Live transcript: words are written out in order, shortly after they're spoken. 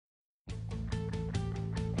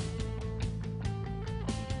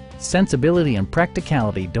sensibility and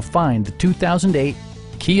practicality define the 2008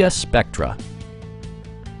 Kia Spectra.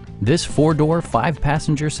 This four-door,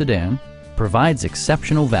 five-passenger sedan provides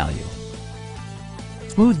exceptional value.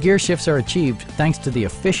 Smooth gear shifts are achieved thanks to the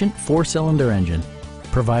efficient four-cylinder engine,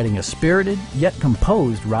 providing a spirited yet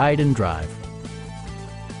composed ride and drive.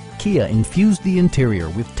 Kia infused the interior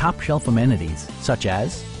with top-shelf amenities such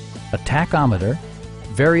as a tachometer,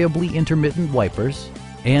 variably intermittent wipers,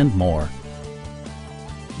 and more.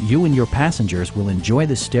 You and your passengers will enjoy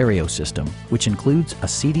the stereo system, which includes a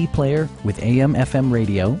CD player with AM/FM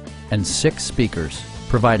radio and 6 speakers,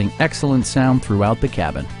 providing excellent sound throughout the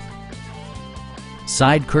cabin.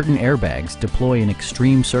 Side curtain airbags deploy in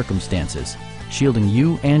extreme circumstances, shielding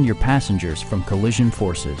you and your passengers from collision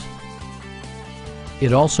forces.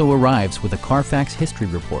 It also arrives with a Carfax history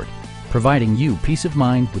report, providing you peace of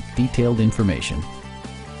mind with detailed information.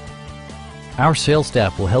 Our sales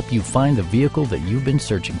staff will help you find the vehicle that you've been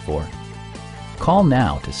searching for. Call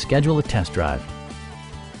now to schedule a test drive.